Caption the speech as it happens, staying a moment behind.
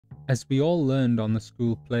As we all learned on the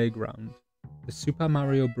school playground, the Super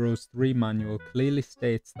Mario Bros. 3 manual clearly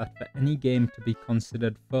states that for any game to be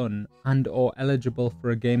considered fun and/or eligible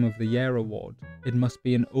for a Game of the Year award, it must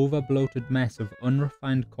be an over-bloated mess of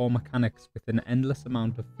unrefined core mechanics with an endless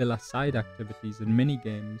amount of filler side activities and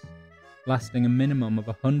minigames, lasting a minimum of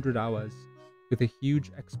 100 hours, with a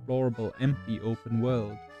huge explorable empty open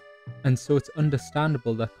world. And so it's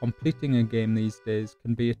understandable that completing a game these days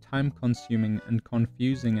can be a time-consuming and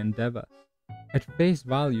confusing endeavour. At face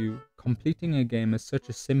value, completing a game is such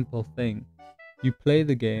a simple thing. You play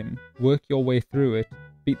the game, work your way through it,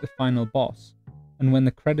 beat the final boss, and when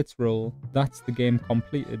the credits roll, that's the game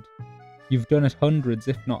completed. You've done it hundreds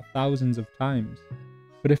if not thousands of times.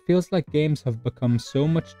 But it feels like games have become so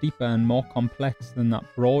much deeper and more complex than that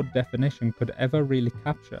broad definition could ever really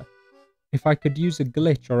capture. If I could use a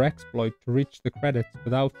glitch or exploit to reach the credits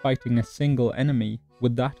without fighting a single enemy,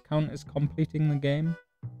 would that count as completing the game?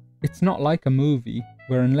 It's not like a movie,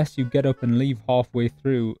 where unless you get up and leave halfway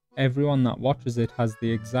through, everyone that watches it has the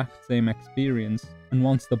exact same experience, and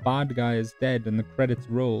once the bad guy is dead and the credits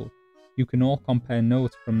roll, you can all compare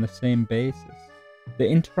notes from the same basis. The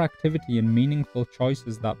interactivity and meaningful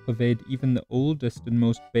choices that pervade even the oldest and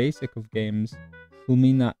most basic of games will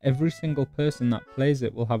mean that every single person that plays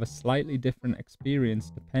it will have a slightly different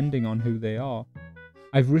experience depending on who they are.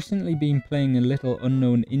 I've recently been playing a little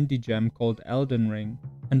unknown indie gem called Elden Ring,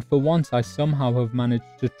 and for once I somehow have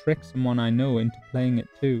managed to trick someone I know into playing it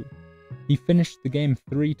too. He finished the game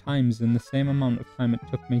 3 times in the same amount of time it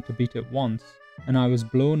took me to beat it once, and I was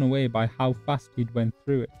blown away by how fast he'd went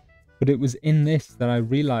through it. But it was in this that I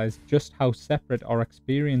realised just how separate our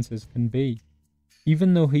experiences can be.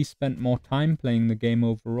 Even though he spent more time playing the game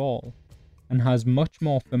overall, and has much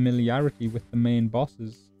more familiarity with the main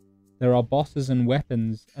bosses, there are bosses and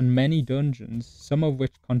weapons and many dungeons, some of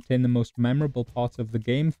which contain the most memorable parts of the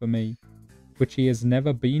game for me, which he has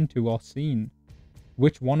never been to or seen.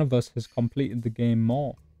 Which one of us has completed the game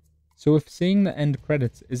more? So if seeing the end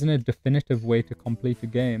credits isn't a definitive way to complete a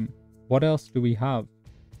game, what else do we have?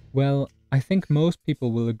 Well, I think most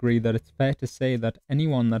people will agree that it's fair to say that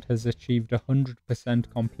anyone that has achieved 100%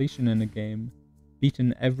 completion in a game,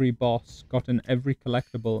 beaten every boss, gotten every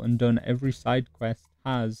collectible and done every side quest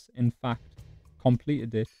has, in fact,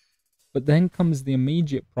 completed it. But then comes the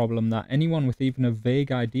immediate problem that anyone with even a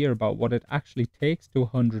vague idea about what it actually takes to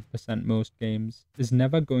 100% most games is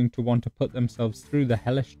never going to want to put themselves through the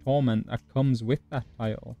hellish torment that comes with that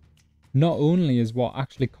title. Not only is what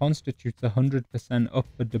actually constitutes 100% up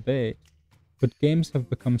for debate, but games have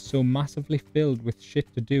become so massively filled with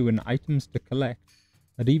shit to do and items to collect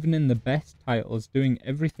that even in the best titles, doing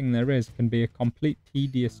everything there is can be a complete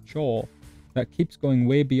tedious chore that keeps going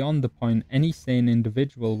way beyond the point any sane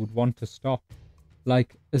individual would want to stop.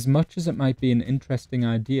 Like, as much as it might be an interesting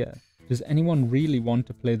idea, does anyone really want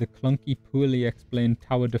to play the clunky, poorly explained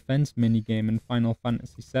tower defense minigame in Final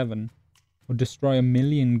Fantasy VII? Or destroy a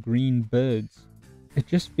million green birds? It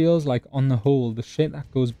just feels like on the whole, the shit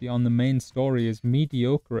that goes beyond the main story is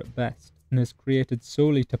mediocre at best, and is created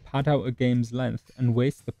solely to pad out a game's length and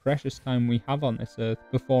waste the precious time we have on this earth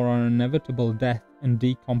before our inevitable death and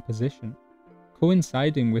decomposition.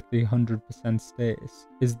 Coinciding with the 100% status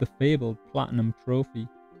is the fabled Platinum Trophy,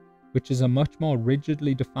 which is a much more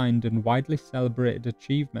rigidly defined and widely celebrated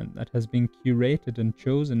achievement that has been curated and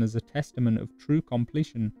chosen as a testament of true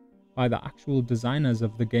completion by the actual designers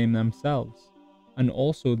of the game themselves. And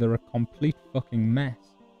also they're a complete fucking mess.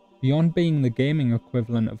 Beyond being the gaming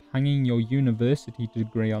equivalent of hanging your university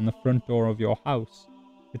degree on the front door of your house,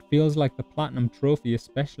 it feels like the Platinum Trophy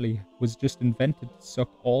especially was just invented to suck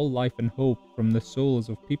all life and hope from the souls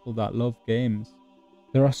of people that love games.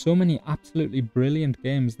 There are so many absolutely brilliant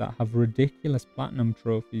games that have ridiculous Platinum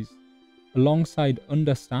Trophies, alongside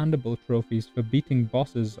understandable trophies for beating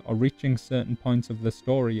bosses or reaching certain points of the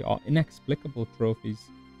story, or inexplicable trophies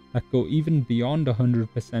that go even beyond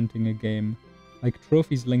 100%ing a game, like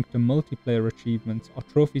trophies linked to multiplayer achievements, or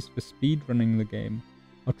trophies for speedrunning the game,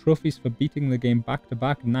 or trophies for beating the game back to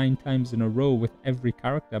back 9 times in a row with every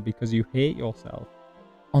character because you hate yourself.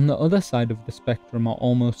 On the other side of the spectrum are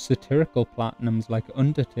almost satirical platinums like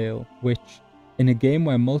Undertale, which, in a game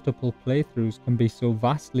where multiple playthroughs can be so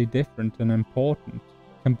vastly different and important,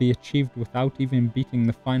 can be achieved without even beating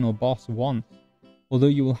the final boss once, although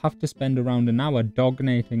you will have to spend around an hour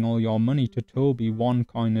donating all your money to Toby 1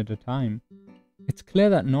 coin at a time. It's clear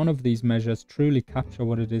that none of these measures truly capture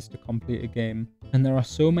what it is to complete a game, and there are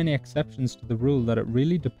so many exceptions to the rule that it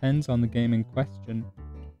really depends on the game in question.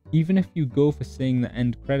 Even if you go for seeing the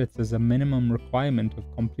end credits as a minimum requirement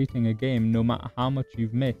of completing a game no matter how much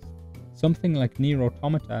you've missed, something like Nier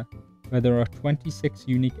Automata, where there are 26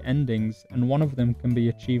 unique endings and one of them can be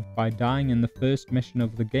achieved by dying in the first mission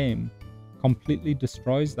of the game, completely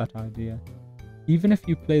destroys that idea. Even if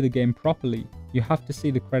you play the game properly, you have to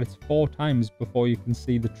see the credits 4 times before you can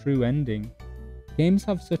see the true ending. Games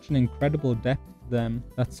have such an incredible depth to them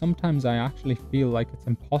that sometimes I actually feel like it's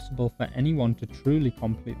impossible for anyone to truly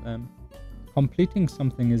complete them. Completing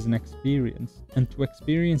something is an experience, and to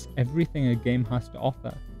experience everything a game has to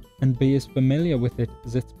offer, and be as familiar with it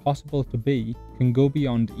as it's possible to be, can go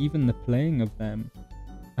beyond even the playing of them.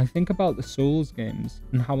 I think about the Souls games,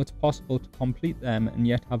 and how it's possible to complete them and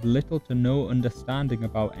yet have little to no understanding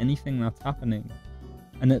about anything that's happening.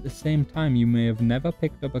 And at the same time you may have never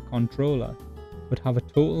picked up a controller, but have a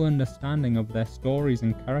total understanding of their stories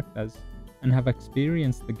and characters, and have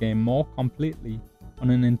experienced the game more completely on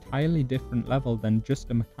an entirely different level than just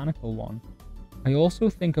a mechanical one. I also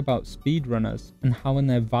think about speedrunners and how in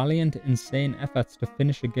their valiant, insane efforts to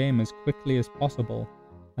finish a game as quickly as possible,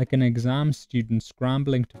 like an exam student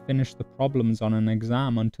scrambling to finish the problems on an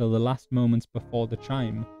exam until the last moments before the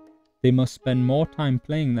chime, they must spend more time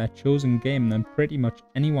playing their chosen game than pretty much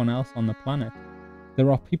anyone else on the planet. There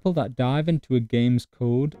are people that dive into a game's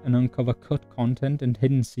code and uncover cut content and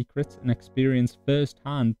hidden secrets and experience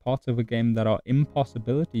firsthand parts of a game that are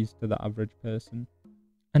impossibilities to the average person.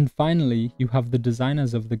 And finally, you have the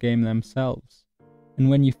designers of the game themselves. And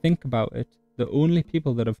when you think about it, the only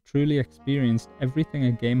people that have truly experienced everything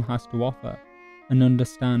a game has to offer and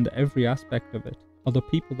understand every aspect of it are the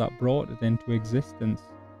people that brought it into existence.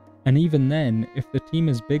 And even then, if the team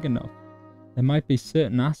is big enough, there might be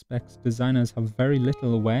certain aspects designers have very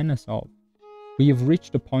little awareness of. We have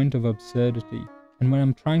reached a point of absurdity, and when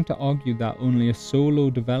I'm trying to argue that only a solo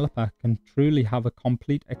developer can truly have a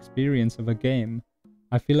complete experience of a game,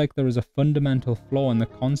 I feel like there is a fundamental flaw in the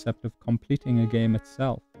concept of completing a game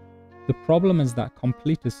itself. The problem is that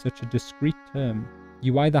complete is such a discrete term.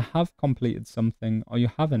 You either have completed something or you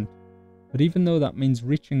haven't, but even though that means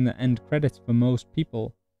reaching the end credits for most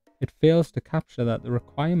people, it fails to capture that the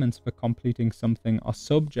requirements for completing something are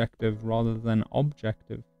subjective rather than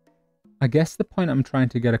objective. I guess the point I'm trying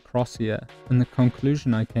to get across here, and the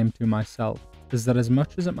conclusion I came to myself, is that as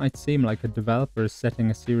much as it might seem like a developer is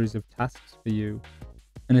setting a series of tasks for you,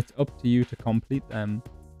 and it's up to you to complete them,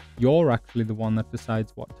 you're actually the one that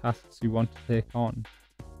decides what tasks you want to take on.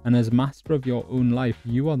 And as master of your own life,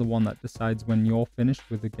 you are the one that decides when you're finished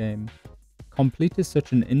with the game. Complete is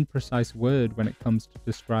such an imprecise word when it comes to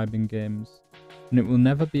describing games, and it will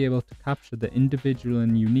never be able to capture the individual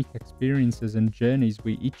and unique experiences and journeys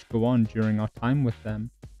we each go on during our time with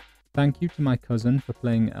them. Thank you to my cousin for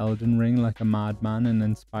playing Elden Ring like a madman and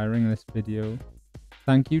inspiring this video.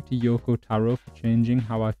 Thank you to Yoko Taro for changing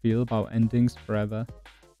how I feel about endings forever.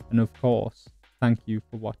 And of course, thank you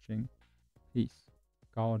for watching. Peace.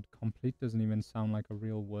 God, complete doesn't even sound like a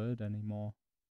real word anymore.